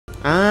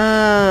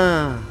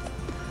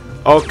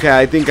Okay,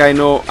 I think I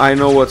know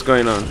what's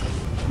going on.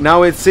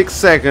 Now it's 6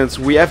 seconds.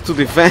 We have to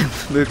defend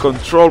the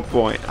control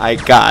point. I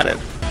got it.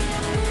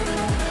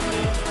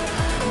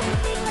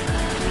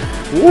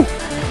 Woo.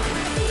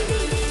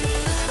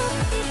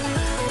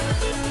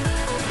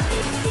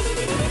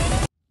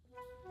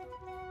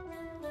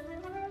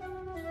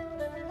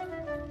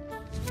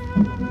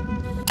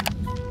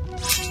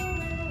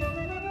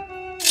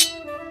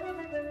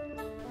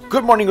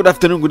 Good morning, good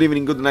afternoon, good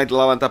evening, good night,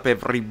 love and up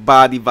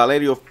everybody.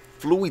 Valerio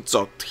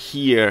Fluidzot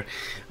here.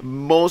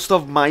 Most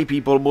of my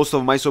people, most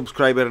of my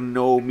subscribers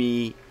know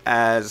me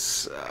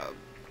as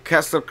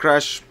Castle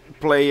Crash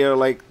player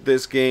like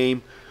this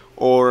game,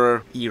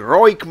 or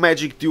heroic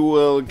magic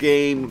duel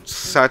game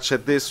such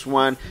as this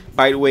one.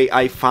 By the way,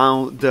 I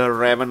found the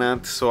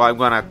Revenant, so I'm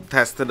gonna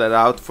test it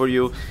out for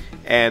you.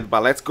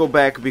 But let's go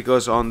back,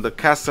 because on the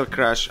Castle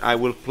Crash I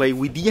will play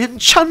with the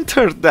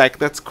Enchanter deck.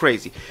 That's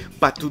crazy.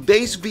 But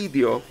today's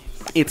video,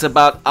 it's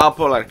about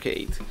Apple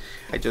Arcade.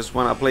 I just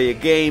wanna play a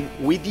game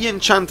with the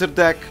Enchanter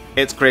deck.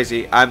 It's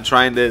crazy, I'm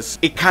trying this.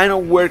 It kinda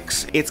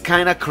works. It's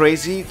kinda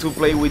crazy to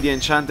play with the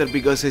Enchanter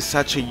because it's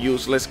such a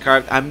useless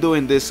card. I'm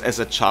doing this as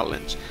a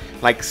challenge.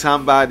 Like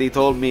somebody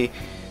told me,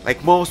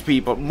 like most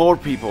people, more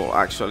people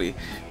actually,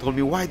 told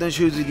me, why don't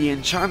you do the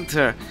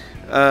Enchanter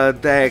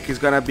deck? Is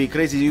gonna be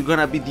crazy. You're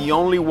gonna be the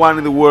only one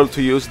in the world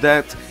to use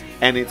that.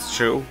 And it's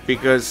true,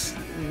 because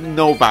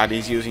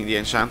nobody's using the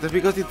Enchanter,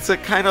 because it's a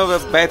kind of a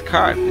bad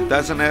card. It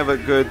doesn't have a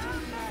good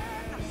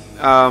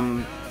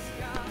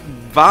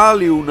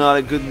value, not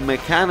a good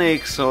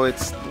mechanic, so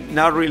it's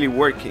not really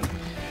working.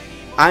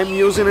 I'm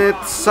using it.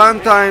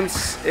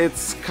 Sometimes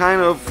it's kind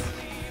of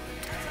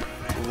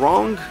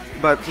wrong,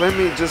 but let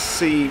me just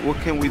see what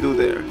can we do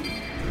there.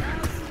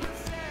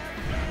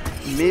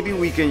 Maybe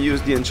we can use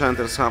the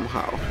Enchanter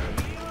somehow.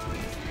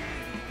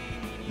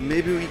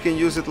 Maybe we can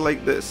use it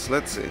like this.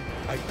 Let's see.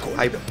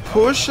 I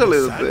push a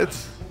little bit.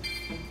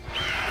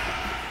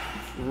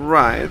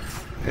 Right.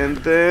 And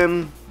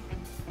then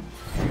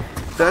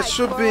that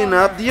should be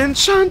enough. The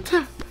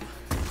Enchanter!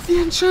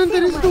 The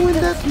Enchanter is doing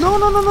that. No,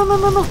 no, no, no, no,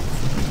 no, no.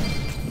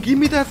 Give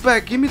me that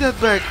back. Give me that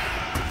back.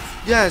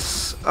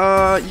 Yes.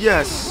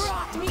 Yes.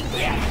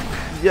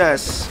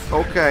 Yes.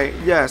 Okay.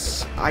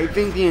 Yes. I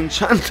think the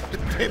Enchanter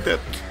did it.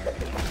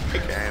 I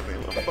can't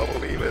even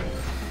believe it.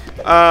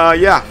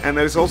 Yeah, and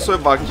there's also a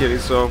Valkyrie,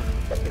 so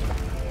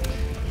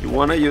you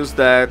wanna use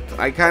that.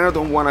 I kinda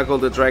don't wanna call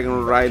the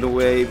dragon right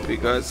away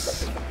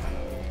because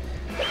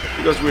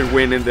we're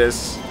winning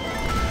this.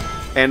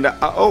 And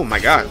oh my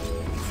god,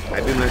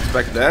 I didn't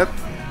expect that,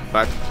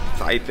 but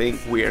I think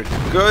we're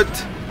good.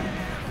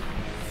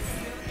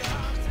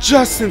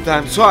 Just in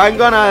time. So I'm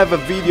gonna have a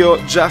video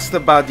just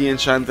about the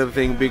Enchanter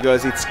thing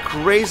because it's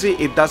crazy,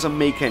 it doesn't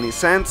make any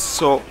sense.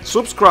 So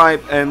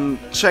subscribe and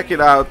check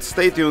it out.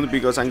 Stay tuned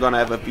because I'm gonna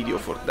have a video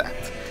for that.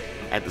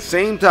 At the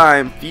same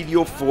time,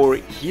 video for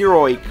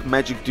Heroic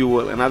Magic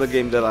Duel, another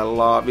game that I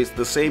love. It's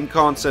the same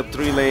concept,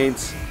 3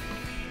 lanes.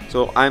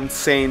 So I'm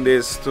saying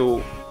this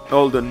to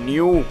all the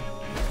new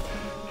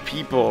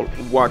people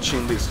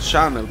watching this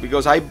channel,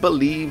 because I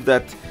believe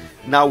that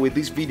now with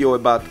this video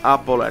about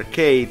Apple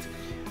Arcade,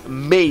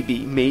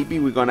 maybe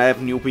we're gonna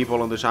have new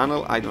people on the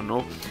channel. I don't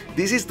know.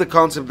 This is the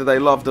concept that I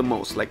love the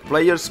most, like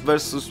players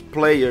versus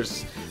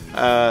players,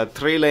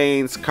 3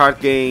 lanes, card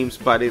games,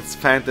 but it's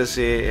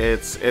fantasy.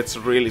 It's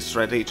really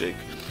strategic.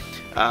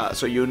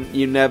 So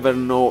you never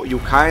know, you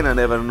kinda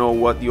never know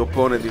what the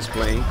opponent is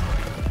playing,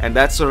 and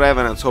that's a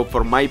Revenant. So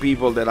for my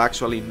people that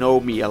actually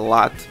know me a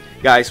lot,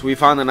 guys, we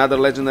found another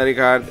legendary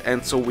card,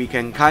 and so we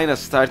can kinda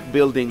start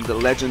building the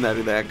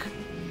legendary deck.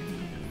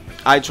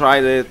 I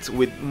tried it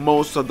with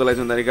most of the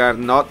legendary cards,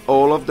 not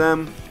all of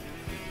them,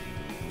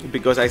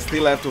 because I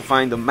still have to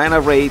find the mana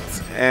rate.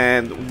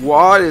 And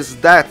what is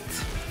that?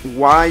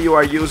 Why you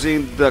are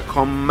using the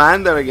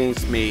commander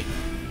against me?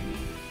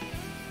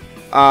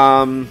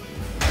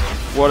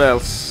 What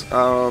else?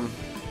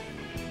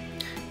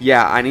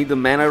 Yeah, I need the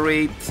mana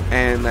rate,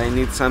 and I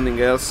need something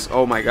else.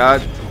 Oh my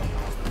god.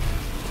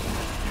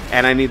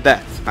 And I need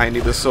that. I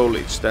need the Soul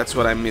Leech. That's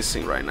what I'm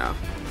missing right now.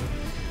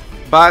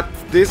 But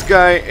this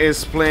guy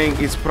is playing,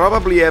 he's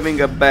probably having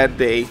a bad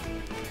day.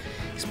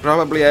 He's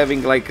probably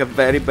having like a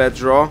very bad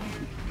draw.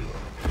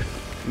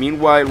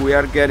 Meanwhile, we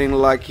are getting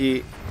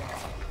lucky.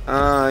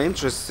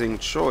 Interesting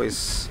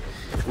choice.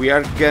 We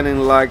are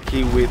getting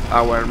lucky with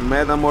our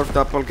Metamorph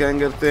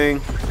Doppelganger thing.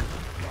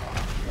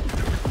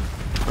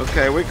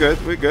 Okay, we're good,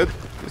 we're good.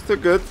 We're still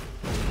good.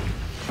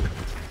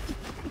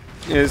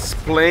 He's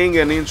playing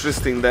an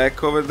interesting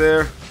deck over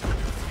there.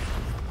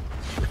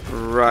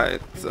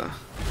 Right.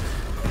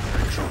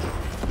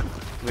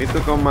 With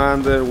the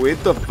commander,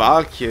 with the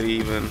Valkyrie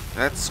even.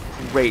 That's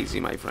crazy,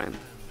 my friend.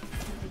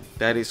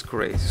 That is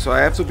crazy. So I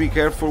have to be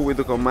careful with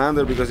the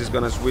commander because he's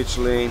gonna switch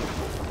lane.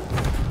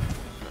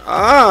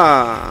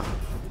 Ah!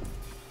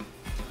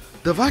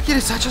 The Valkyrie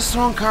is such a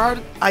strong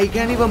card. I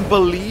can't even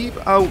believe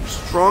how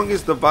strong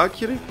is the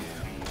Valkyrie.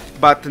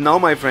 But now,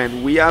 my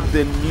friend, we have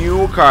the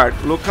new card.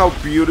 Look how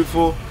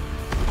beautiful.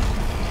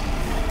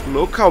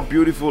 Look how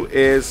beautiful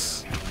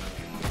is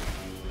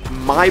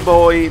my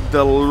boy,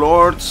 the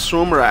Lord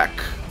Sumrak.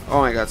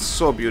 Oh my god,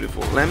 so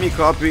beautiful. Let me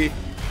copy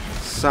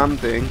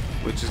something,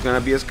 which is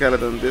gonna be a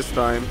skeleton this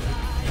time.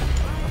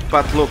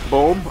 But look,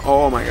 boom.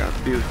 Oh my god,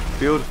 beautiful,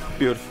 beautiful,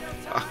 beautiful.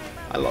 Ah,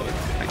 I love it.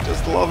 I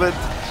just love it.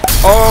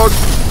 Oh,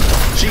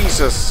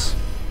 Jesus.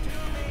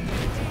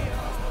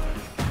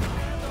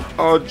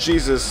 Oh,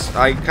 Jesus.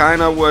 I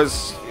kinda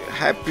was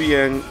happy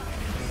and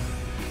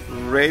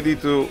ready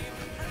to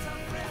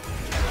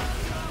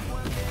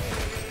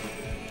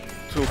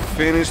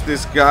finish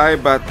this guy,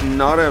 but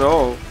not at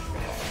all.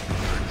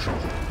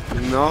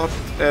 Not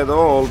at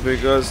all,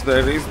 because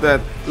there is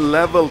that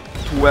level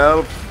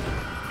 12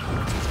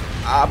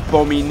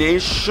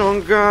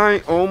 abomination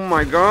guy. Oh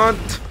my god.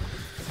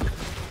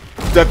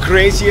 The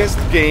craziest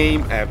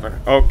game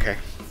ever. Okay.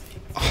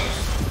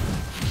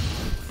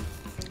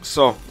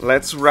 So,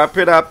 let's wrap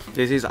it up.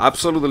 This is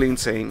absolutely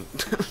insane.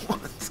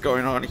 What's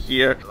going on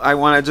here? I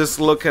want to just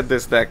look at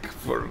this deck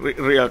for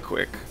real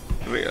quick.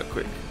 Real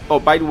quick. Oh,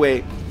 by the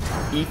way,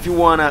 if you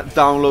want to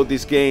download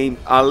this game,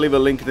 I'll leave a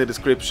link in the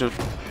description.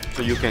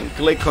 So you can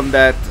click on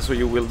that, so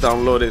you will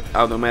download it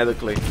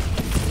automatically.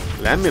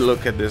 Let me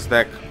look at this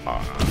deck.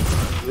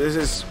 This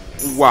is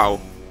wow.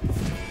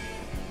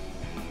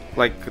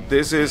 Like,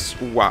 this is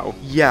wow.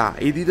 Yeah,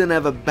 it didn't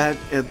have a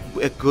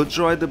good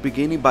draw at the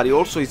beginning, but it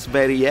also is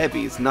very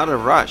heavy. It's not a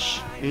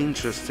rush.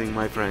 Interesting,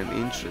 my friend,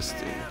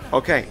 interesting.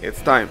 Okay,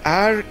 it's time.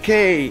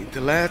 Arcade,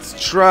 let's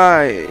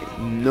try.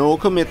 No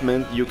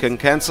commitment. You can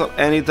cancel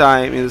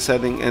anytime in the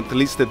setting, at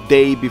least a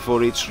day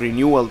before each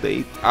renewal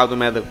date.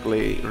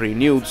 Automatically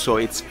renewed, so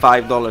it's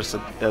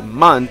 $5 a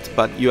month,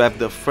 but you have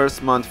the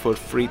first month for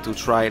free to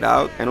try it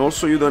out. And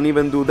also, you don't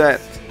even do that.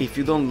 If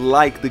you don't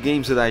like the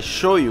games that I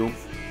show you,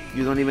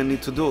 you don't even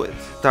need to do it.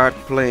 Start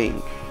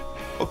playing.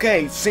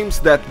 Okay, it seems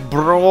that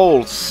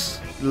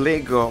Brawls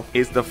Lego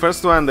is the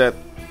first one that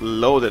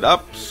loaded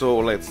up, so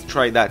let's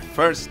try that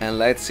first. And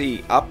let's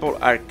see, Apple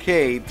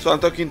Arcade. So I'm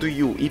talking to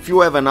you. If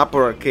you have an Apple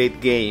Arcade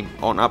game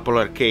on Apple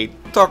Arcade,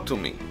 talk to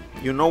me.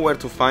 You know where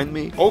to find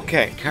me?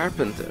 Okay,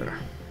 Carpenter,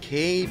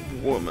 Cave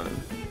Woman.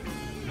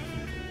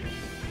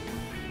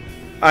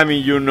 I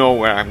mean, you know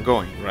where I'm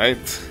going,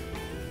 right?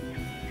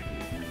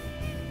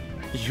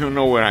 You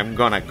know where I'm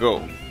gonna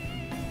go.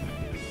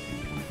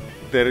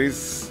 There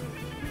is...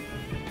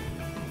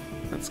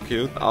 That's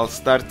cute. I'll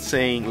start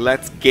saying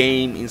let's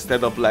game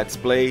instead of let's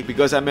play,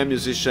 because I'm a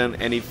musician,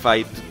 and if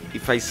I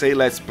say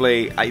let's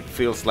play, it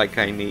feels like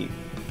I need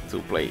to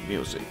play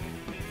music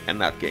and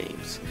not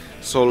games.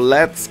 So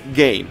let's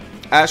game.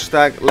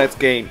 Hashtag let's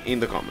game in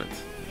the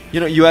comments.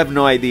 You know, you have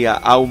no idea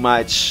how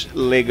much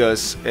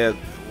Legos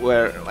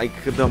were like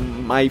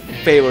my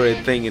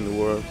favorite thing in the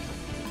world.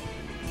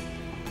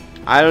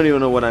 I don't even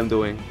know what I'm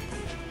doing,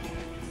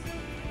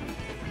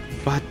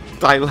 but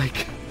I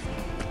like...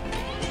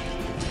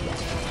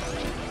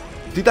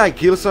 Did I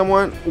kill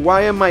someone?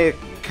 Why am I a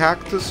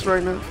cactus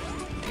right now?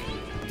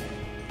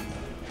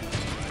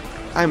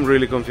 I'm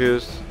really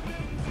confused.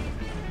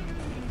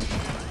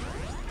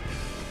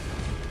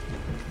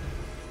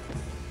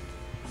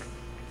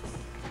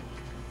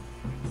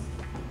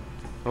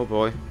 Oh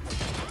boy.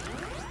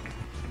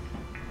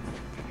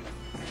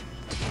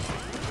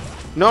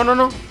 No, no,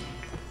 no.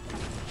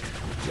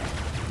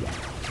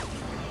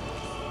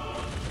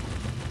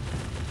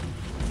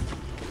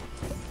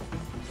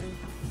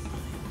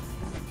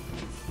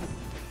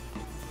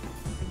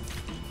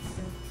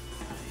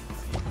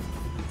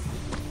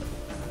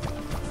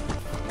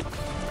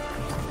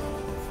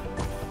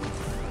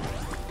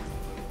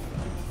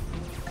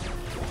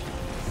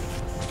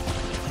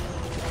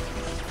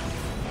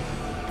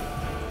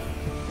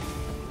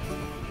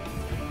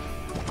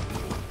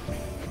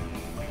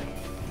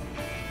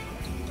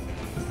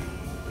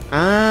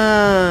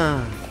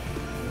 Ah,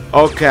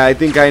 okay, I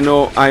think I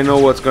know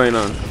what's going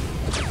on.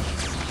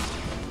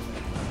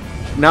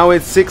 Now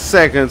it's 6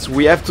 seconds.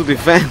 We have to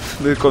defend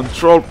the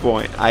control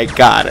point. I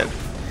got it.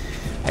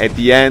 At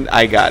the end,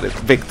 I got it.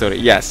 Victory.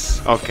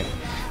 Yes. Okay.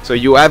 So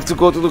you have to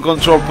go to the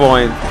control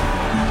point,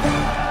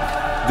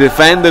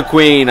 defend the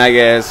queen, I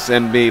guess,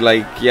 and be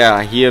like,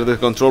 yeah, here the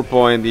control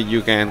point.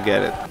 You can't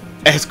get it.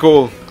 It's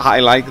cool.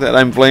 I like that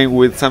I'm playing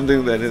with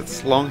something that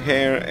is long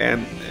hair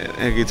and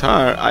a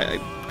guitar.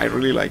 I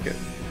really like it.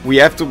 We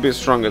have to be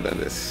stronger than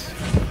this.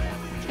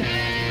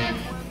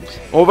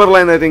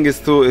 Overland, I think it's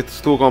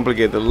too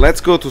complicated.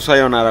 Let's go to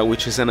Sayonara,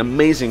 which is an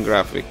amazing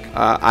graphic.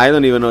 I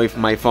don't even know if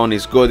my phone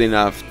is good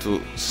enough to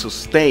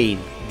sustain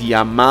the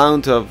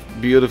amount of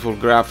beautiful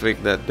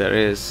graphic that there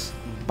is.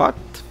 But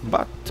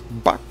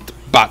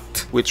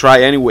we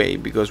try anyway,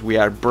 because we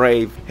are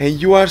brave.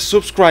 And you are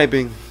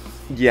subscribing.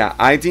 Yeah,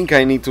 I think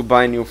I need to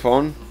buy a new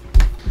phone.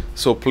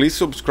 So please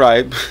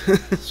subscribe.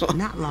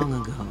 Not long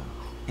ago,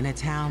 in a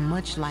town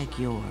much like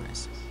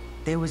yours,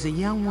 there was a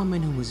young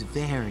woman who was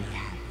very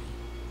happy.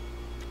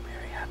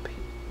 Very happy.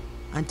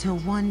 Until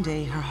one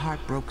day her heart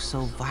broke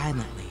so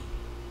violently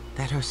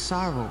that her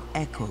sorrow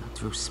echoed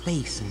through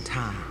space and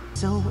time.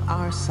 So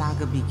our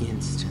saga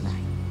begins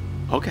tonight.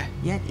 Okay.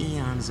 Yet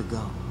eons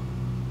ago,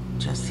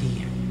 just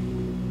here,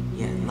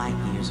 yet light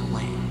years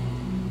away.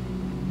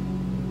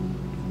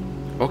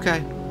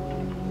 Okay.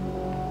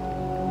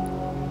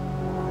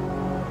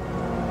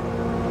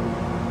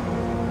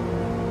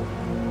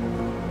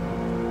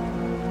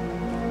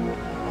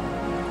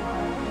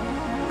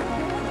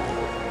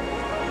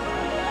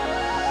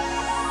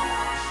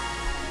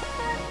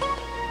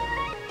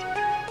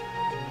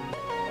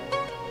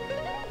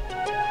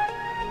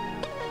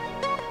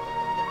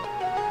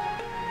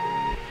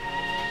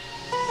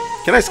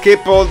 Can I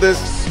skip all this?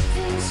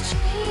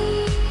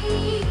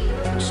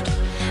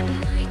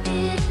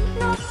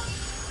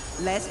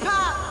 Let's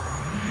pop.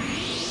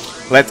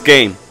 Let's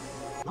game.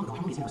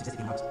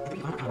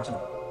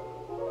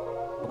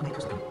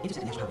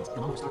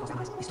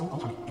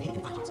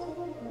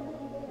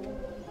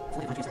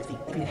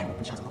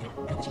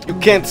 You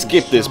can't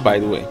skip this, by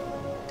the way.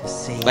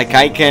 Like,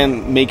 I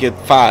can make it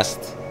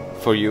fast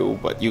for you,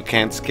 but you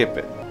can't skip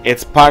it.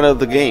 It's part of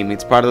the game,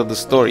 it's part of the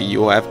story.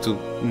 You have to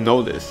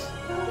know this.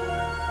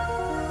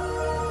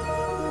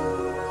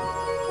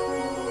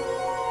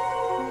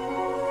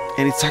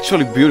 And it's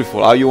actually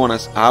beautiful. Why do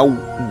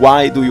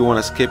you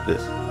wanna skip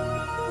this?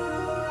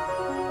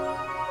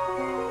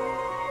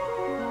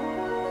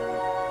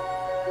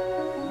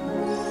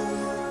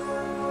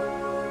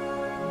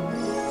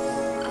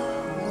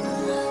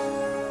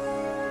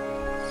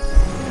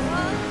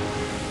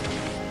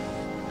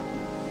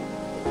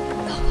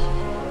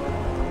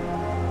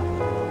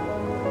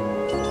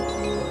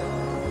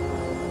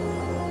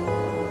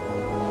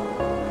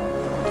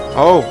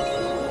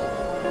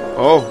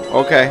 Oh,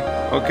 okay.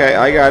 Okay,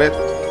 I got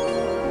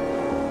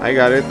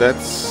it.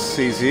 That's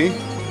easy.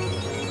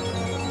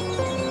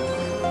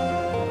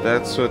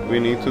 That's what we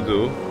need to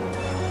do.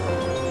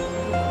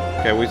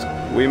 Okay,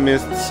 we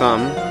missed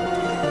some.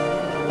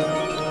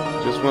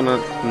 Just wanna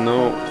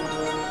know.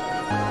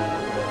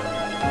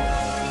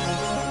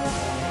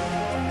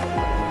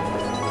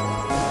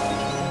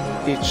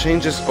 It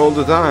changes all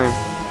the time.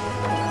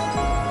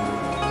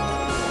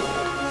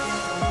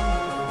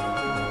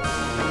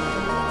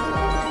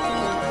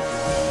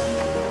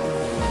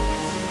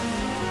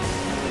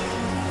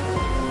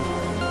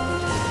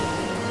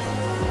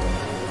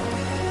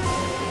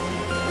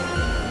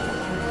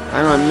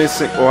 I know I'm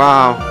missing.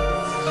 Wow.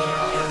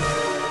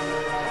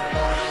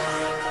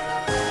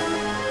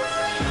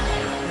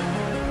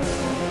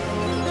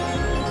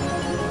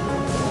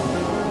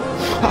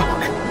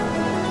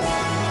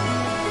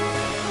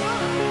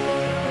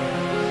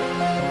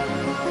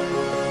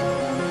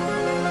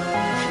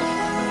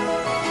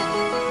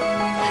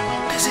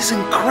 This is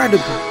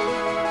incredible.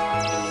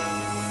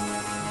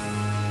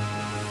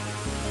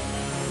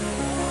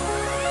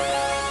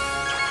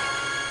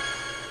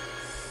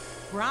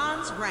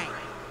 Bronze rank.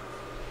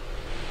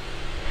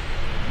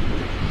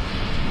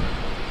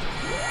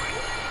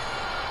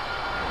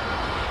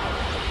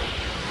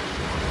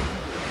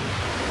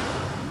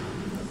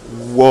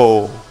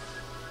 Whoa.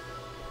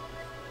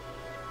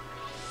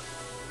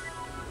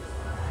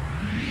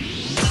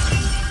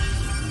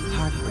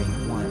 Heartbreak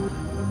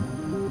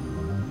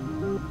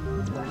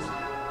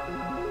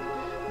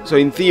 1. So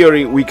in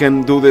theory we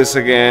can do this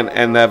again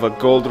and have a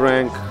gold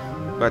rank,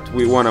 but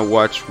we want to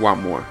watch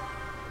one more.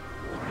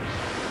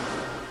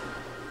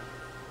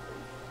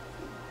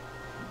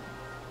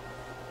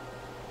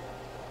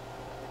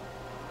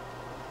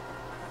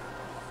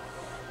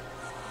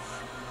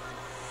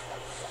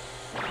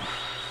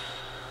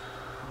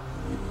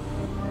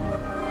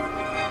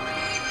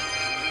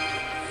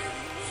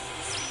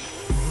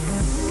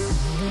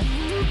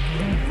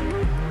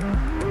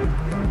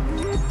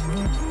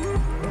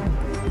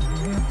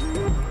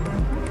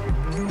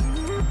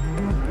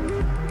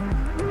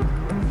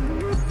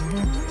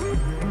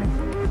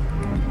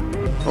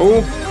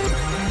 Oh.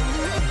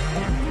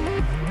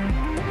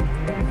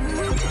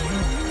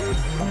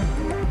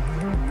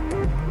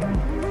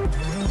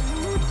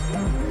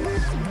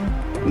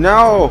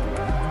 No.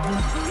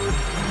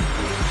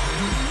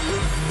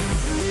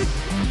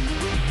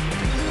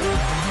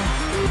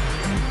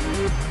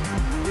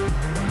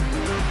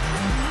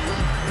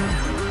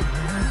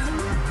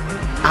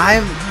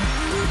 I'm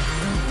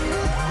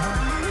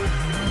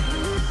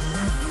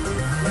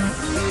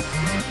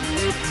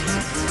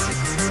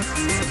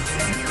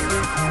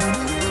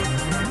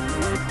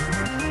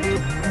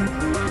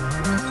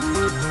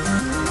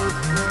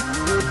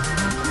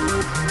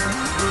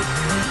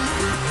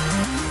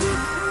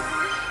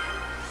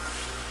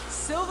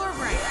Silver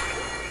rank.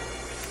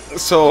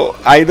 so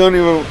I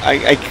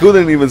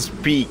couldn't even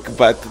speak,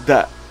 but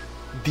the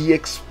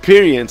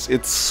experience,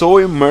 it's so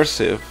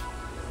immersive.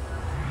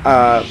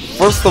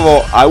 First of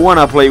all, I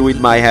wanna play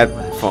with my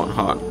headphone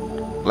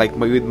on, like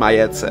with my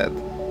headset,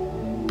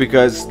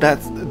 because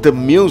that's the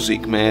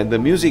music, man. The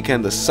music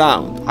and the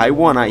sound. I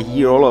wanna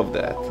hear all of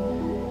that,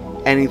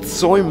 and it's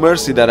so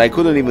immersive that I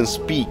couldn't even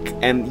speak.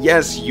 And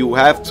yes, you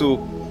have to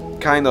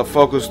kind of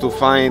focus to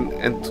find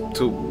and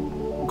to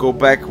go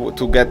back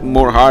to get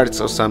more hearts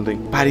or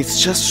something. But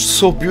it's just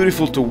so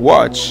beautiful to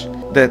watch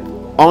that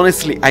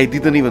honestly, I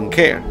didn't even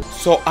care.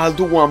 So I'll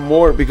do one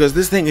more because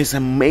this thing is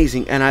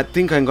amazing, and I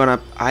think I'm gonna,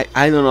 I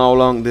don't know how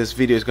long this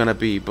video is gonna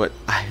be, but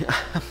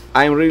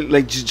I'm really,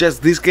 like,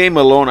 just this game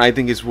alone I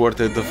think is worth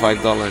it, the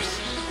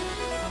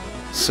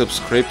 $5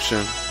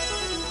 subscription.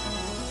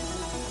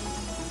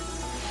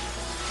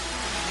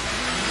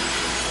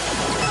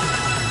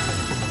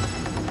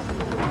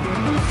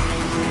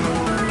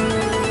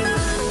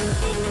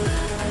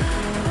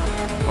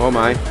 Oh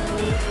my.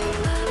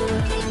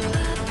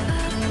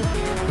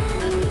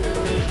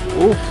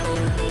 Ooh.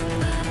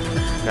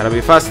 Gotta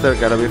be faster,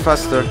 gotta be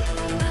faster.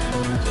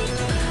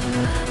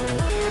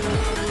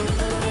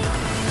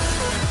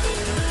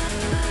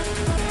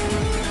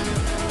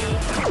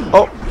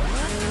 Oh.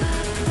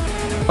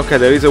 Okay,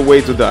 there is a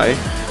way to die.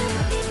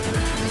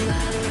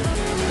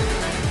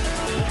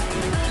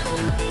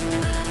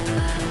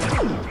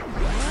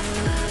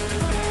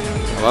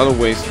 A lot of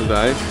ways to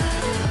die.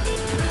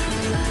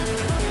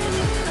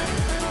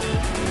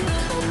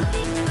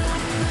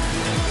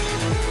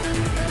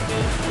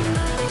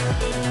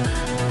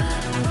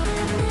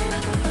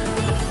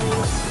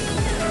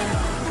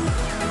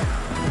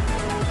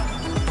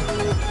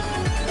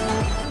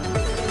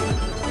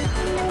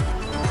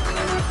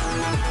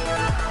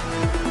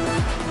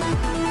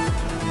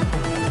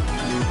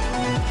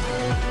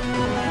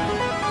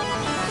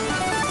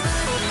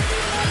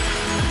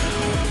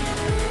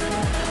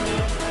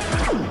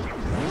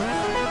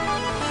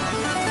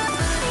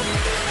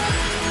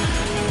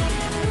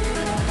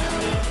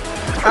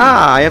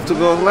 Ah, I have to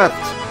go left.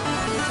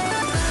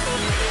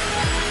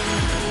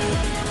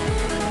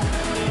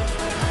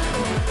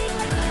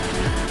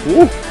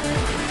 Ooh.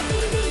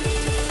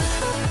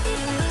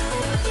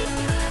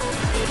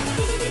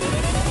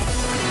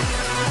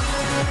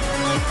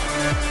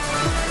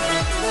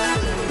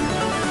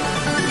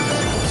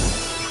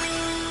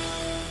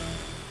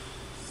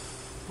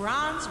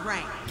 Bronze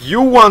rank.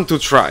 You want to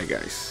try,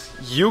 guys.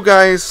 You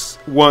guys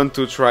want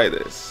to try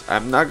this.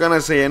 I'm not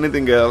gonna say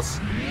anything else.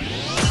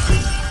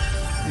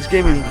 This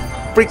game is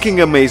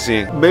freaking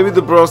amazing. Maybe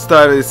the Brawl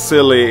style is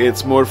silly,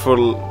 it's more for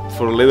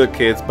little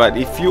kids, but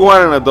if you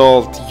are an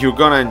adult, you're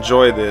gonna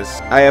enjoy this.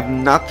 I have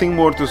nothing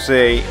more to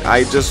say.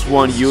 I just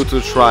want you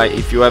to try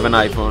if you have an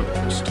iPhone,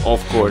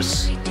 of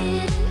course.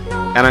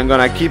 And I'm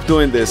gonna keep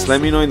doing this. Let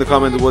me know in the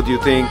comments what you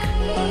think.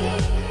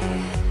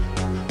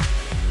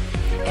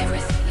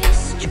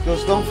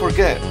 Because don't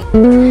forget,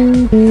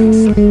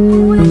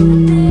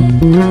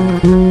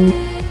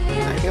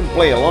 I can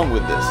play along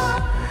with this.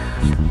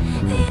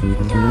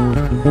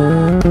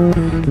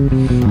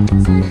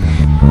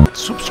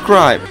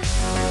 Subscribe.